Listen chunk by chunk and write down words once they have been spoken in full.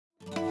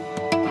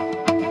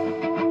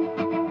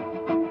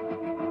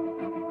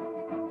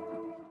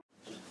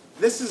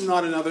This is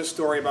not another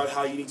story about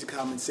how you need to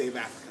come and save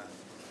Africa.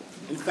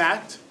 In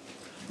fact,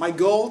 my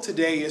goal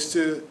today is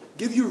to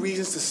give you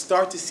reasons to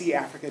start to see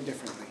Africa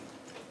differently.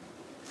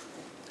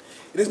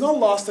 It is not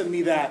lost on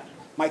me that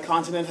my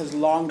continent has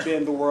long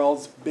been the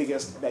world's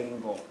biggest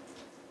begging bowl.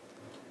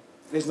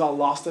 It is not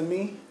lost on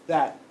me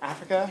that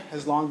Africa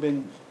has long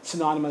been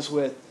synonymous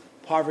with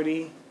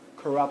poverty,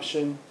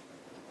 corruption,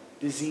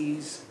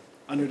 disease,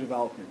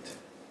 underdevelopment.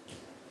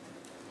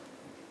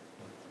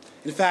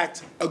 In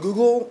fact, a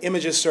Google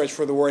images search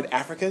for the word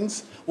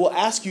Africans will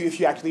ask you if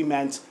you actually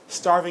meant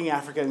starving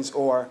Africans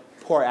or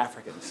poor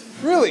Africans.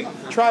 Really,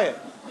 try it.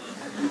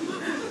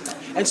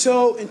 And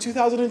so in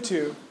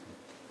 2002,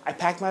 I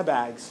packed my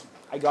bags,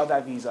 I got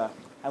that visa,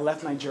 I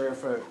left Nigeria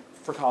for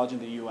college in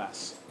the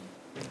US.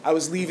 I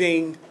was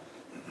leaving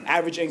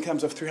average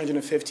incomes of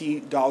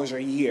 $350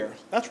 a year.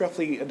 That's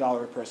roughly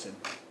 $1 a person.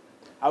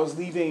 I was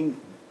leaving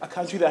a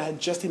country that had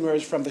just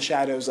emerged from the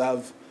shadows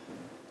of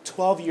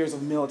 12 years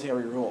of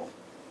military rule.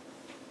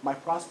 My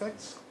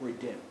prospects were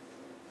dim.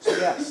 So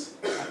yes,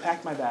 I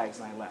packed my bags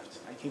and I left.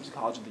 I came to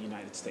college in the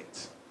United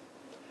States.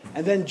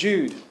 And then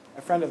Jude,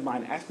 a friend of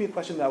mine, asked me a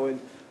question that would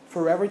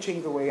forever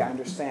change the way I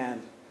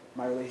understand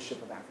my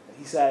relationship with Africa.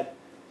 He said,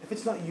 if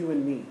it's not you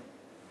and me,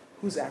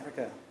 whose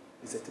Africa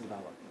is it to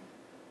develop?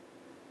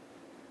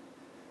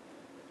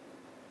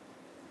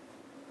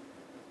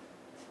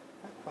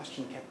 That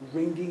question kept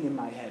ringing in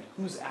my head.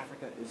 Whose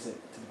Africa is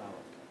it to develop?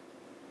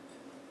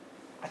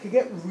 I could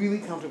get really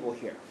comfortable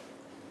here.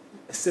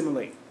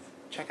 Assimilate.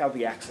 Check out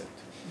the accent.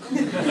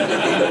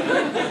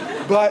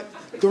 But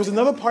there was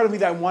another part of me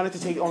that wanted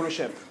to take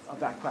ownership of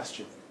that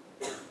question.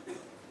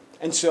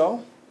 And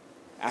so,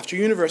 after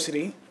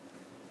university,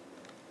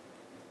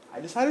 I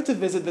decided to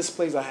visit this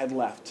place I had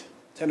left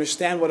to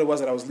understand what it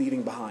was that I was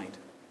leaving behind.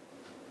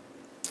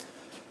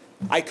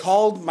 I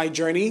called my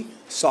journey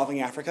Solving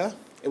Africa.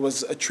 It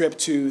was a trip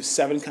to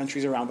 7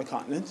 countries around the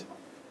continent.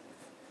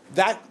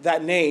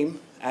 That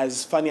name,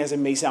 as funny as it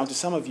may sound to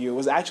some of you,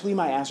 was actually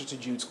my answer to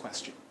Jude's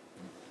question.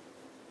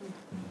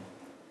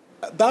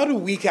 About a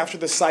week after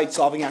the site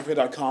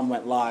solvingafrica.com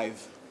went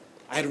live,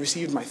 I had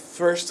received my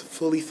first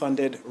fully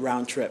funded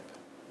round trip.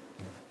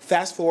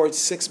 Fast forward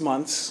 6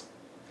 months,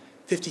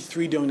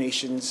 53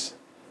 donations,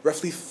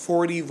 roughly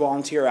 40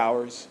 volunteer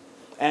hours,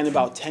 and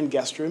about 10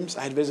 guest rooms.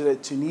 I had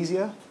visited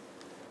Tunisia,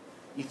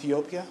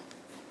 Ethiopia,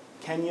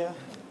 Kenya,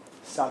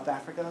 South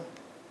Africa,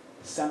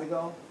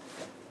 Senegal,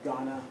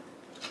 Ghana,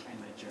 and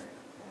Nigeria.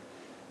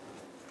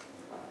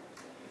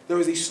 There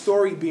was a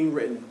story being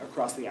written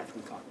across the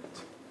African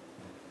continent.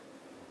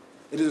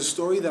 It is a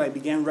story that I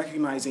began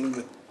recognizing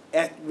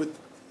with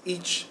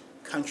each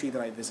country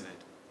that I visited.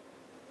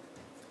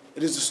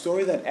 It is a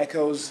story that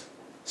echoes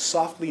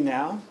softly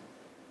now,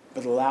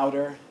 but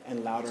louder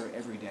and louder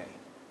every day.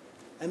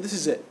 And this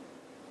is it.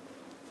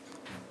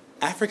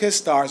 Africa's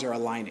stars are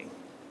aligning.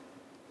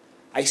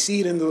 I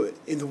see it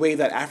in the way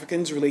that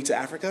Africans relate to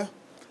Africa.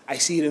 I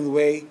see it in the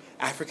way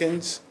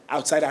Africans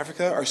outside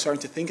Africa are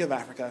starting to think of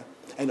Africa,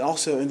 and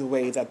also in the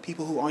way that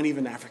people who aren't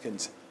even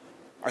Africans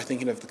are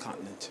thinking of the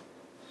continent.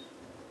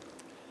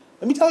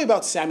 Let me tell you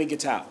about Sammy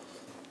Gitau.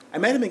 I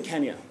met him in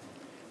Kenya.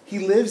 He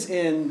lives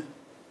in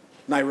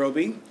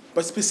Nairobi,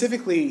 but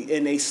specifically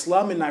in a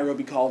slum in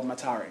Nairobi called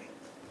Matare.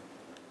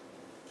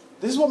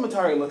 This is what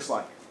Matare looks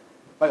like.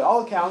 By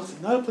all accounts,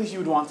 not a place you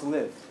would want to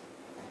live.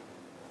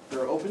 There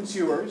are open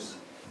sewers,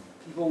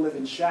 people live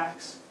in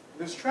shacks,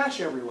 there's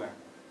trash everywhere.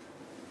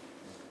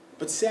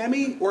 But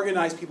Sammy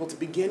organized people to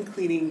begin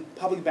cleaning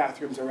public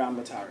bathrooms around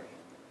Matare.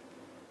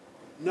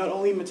 Not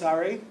only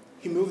Matare,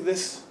 he moved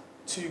this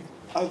to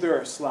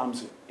other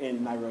slums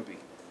in Nairobi.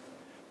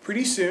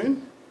 Pretty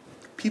soon,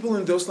 people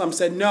in those slums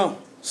said, no,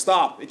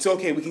 stop, it's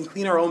okay, we can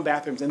clean our own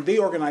bathrooms, and they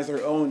organized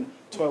their own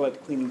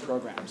toilet cleaning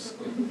programs.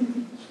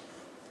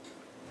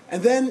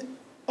 And then,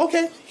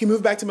 okay, he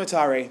moved back to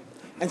Matare,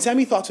 and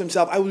Sammy thought to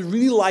himself, I would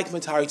really like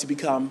Matare to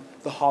become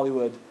the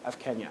Hollywood of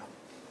Kenya.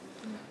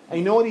 And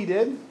you know what he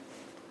did?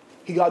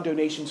 He got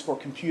donations for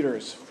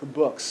computers, for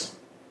books,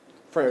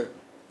 for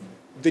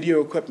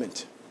video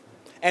equipment.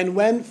 And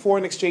when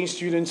foreign exchange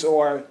students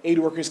or aid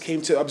workers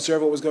came to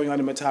observe what was going on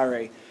in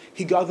Matare,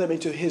 he got them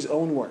into his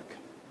own work.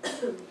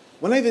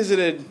 When I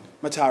visited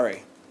Matare,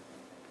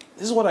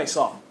 this is what I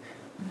saw.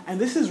 And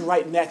this is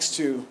right next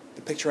to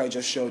the picture I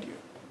just showed you.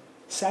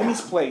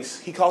 Sammy's place,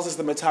 he calls this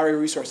the Matare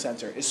Resource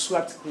Center, is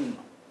swept clean.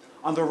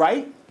 On the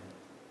right,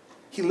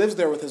 he lives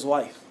there with his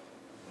wife.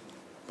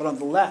 But on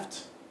the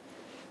left,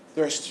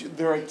 there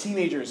are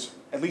teenagers,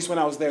 at least when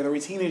I was there were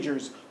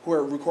teenagers who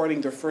are recording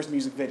their first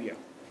music video.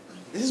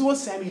 This is what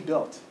Sammy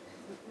built.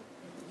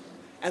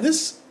 And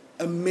this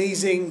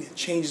amazing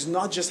change is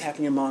not just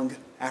happening among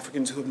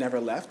Africans who have never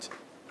left.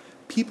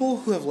 People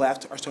who have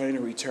left are starting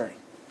to return.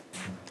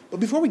 But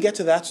before we get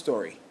to that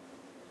story,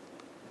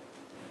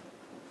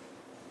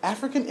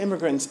 African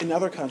immigrants in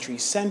other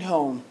countries send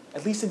home,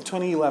 at least in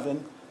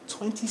 2011,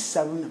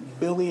 $27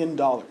 billion.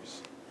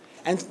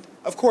 And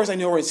of course, I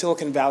know we're in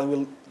Silicon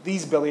Valley.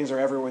 These billions are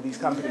everywhere, these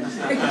companies.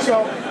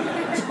 So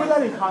to put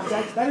that in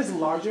context, that is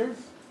larger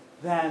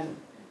than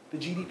the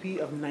GDP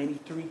of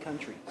 93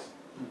 countries.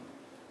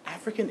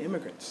 African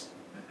immigrants.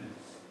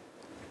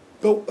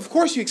 But of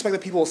course you expect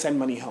that people will send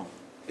money home.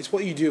 It's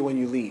what you do when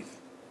you leave.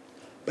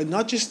 But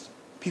not just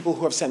people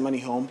who have sent money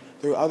home.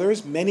 There are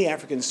others, many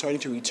Africans, starting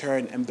to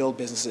return and build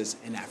businesses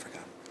in Africa.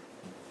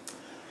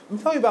 Let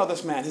me tell you about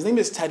this man. His name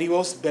is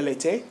Thaddeus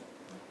Belete.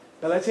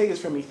 Belete is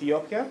from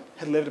Ethiopia,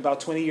 had lived about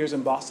 20 years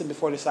in Boston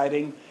before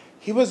deciding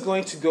he was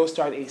going to go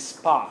start a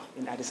spa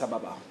in Addis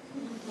Ababa.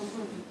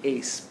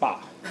 A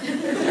spa.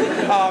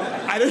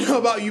 I don't know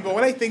about you, but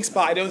when I think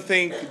spa, I don't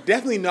think,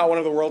 definitely not one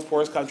of the world's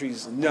poorest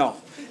countries, no.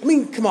 I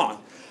mean, come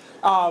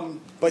on.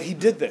 But he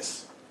did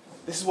this.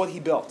 This is what he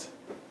built.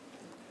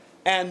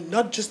 And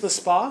not just the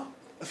spa,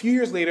 a few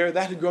years later,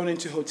 that had grown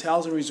into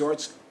hotels and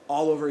resorts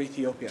all over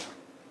Ethiopia.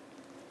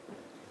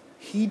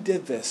 He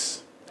did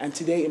this, and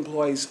today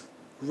employs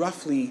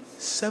roughly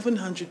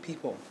 700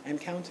 people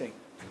and counting.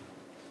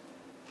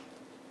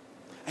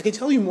 I can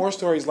tell you more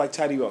stories like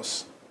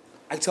Thaddeus.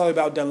 I can tell you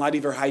about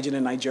Danladi Verheijen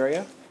in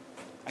Nigeria.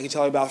 I can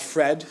tell you about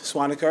Fred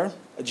Swaniker,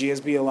 a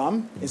GSB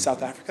alum in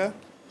South Africa,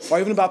 or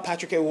even about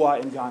Patrick Ewa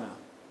in Ghana.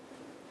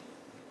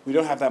 We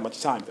don't have that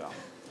much time, though.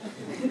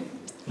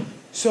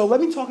 So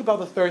let me talk about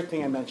the third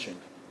thing I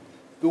mentioned,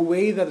 the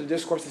way that the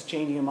discourse is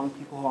changing among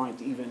people who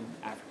aren't even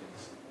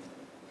Africans.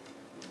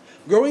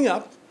 Growing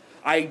up,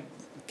 I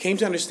came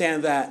to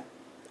understand that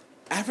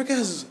Africa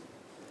has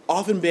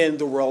often been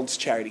the world's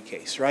charity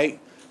case, right?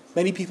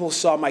 Many people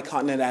saw my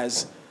continent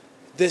as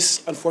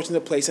this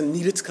unfortunate place and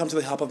needed to come to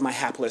the help of my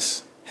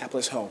hapless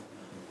home.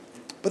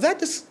 But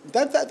that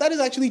is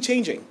actually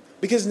changing,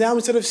 because now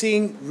instead of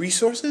seeing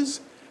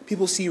resources,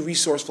 people see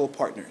resourceful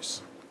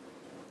partners.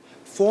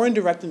 Foreign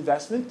direct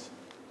investment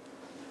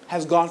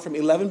has gone from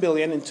 11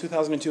 billion in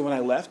 2002 when I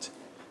left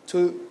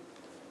to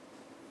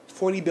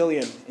 40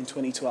 billion in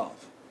 2012.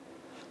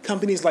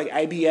 Companies like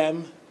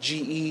IBM,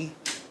 GE,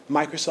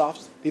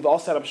 Microsoft, they've all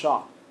set up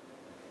shop.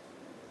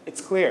 It's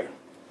clear.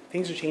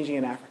 Things are changing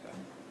in Africa.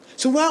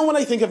 So now when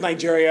I think of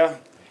Nigeria,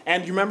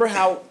 and you remember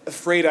how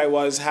afraid I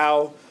was,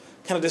 how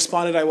kind of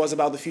despondent I was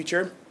about the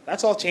future?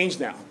 That's all changed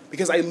now,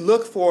 because I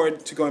look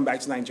forward to going back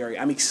to Nigeria.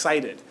 I'm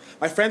excited.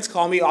 My friends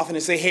call me often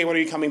and say, hey, when are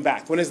you coming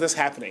back? When is this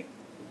happening?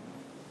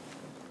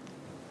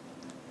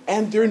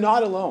 And they're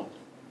not alone.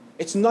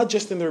 It's not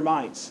just in their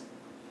minds.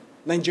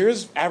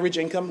 Nigeria's average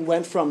income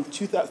went from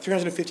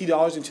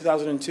 $350 in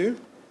 2002,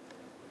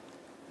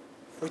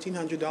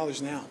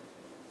 $1,400 now.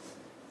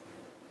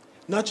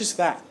 Not just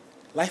that,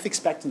 life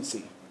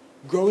expectancy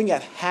growing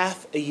at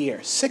half a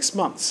year, 6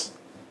 months,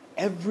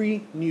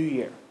 every new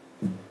year.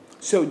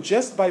 So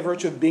just by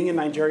virtue of being in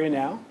Nigeria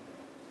now,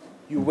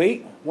 you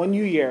wait 1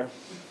 new year,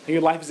 and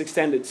your life is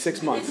extended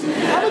 6 months.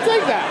 How to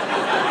take that?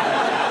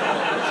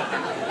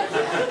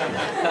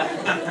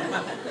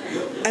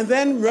 And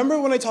then, remember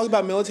when I talked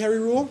about military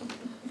rule?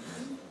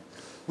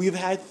 We've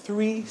had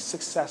 3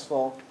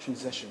 successful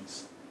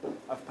transitions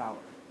of power.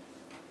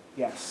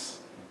 Yes,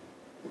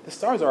 the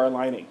stars are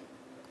aligning.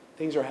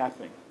 Things are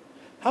happening.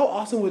 How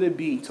awesome would it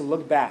be to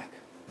look back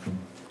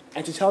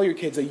and to tell your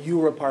kids that you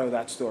were a part of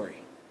that story?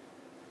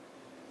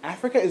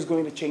 Africa is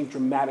going to change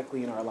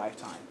dramatically in our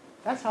lifetime.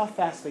 That's how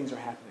fast things are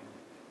happening.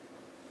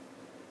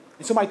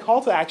 And so my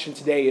call to action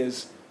today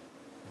is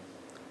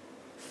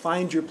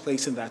find your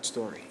place in that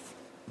story.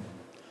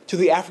 To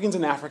the Africans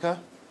in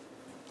Africa,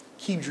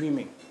 keep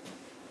dreaming.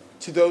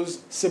 To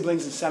those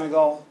siblings in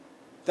Senegal,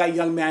 that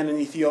young man in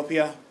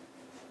Ethiopia,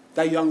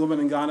 that young woman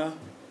in Ghana,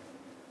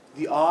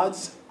 the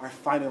odds are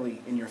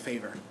finally in your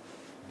favor.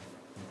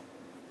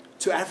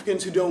 To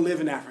Africans who don't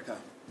live in Africa,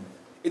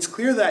 it's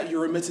clear that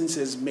your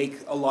remittances make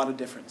a lot of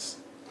difference.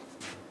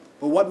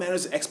 But what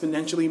matters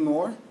exponentially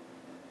more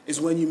is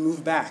when you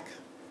move back,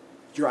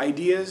 your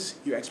ideas,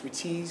 your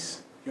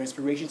expertise, your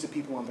inspiration to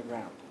people on the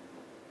ground.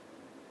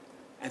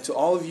 And to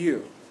all of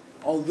you,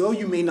 although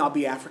you may not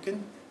be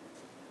African,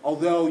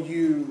 although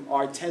you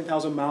are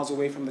 10,000 miles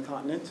away from the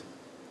continent,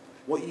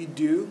 what you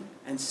do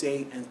and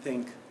say and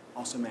think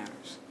also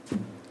matters.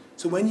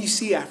 So when you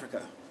see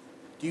Africa,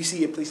 do you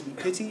see a place to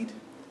be pitied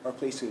or a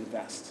place to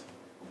invest?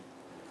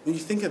 When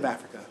you think of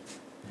Africa,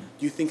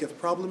 do you think of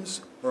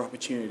problems or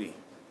opportunity?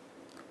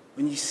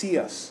 When you see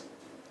us,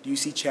 do you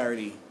see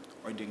charity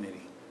or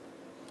dignity?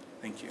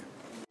 Thank you.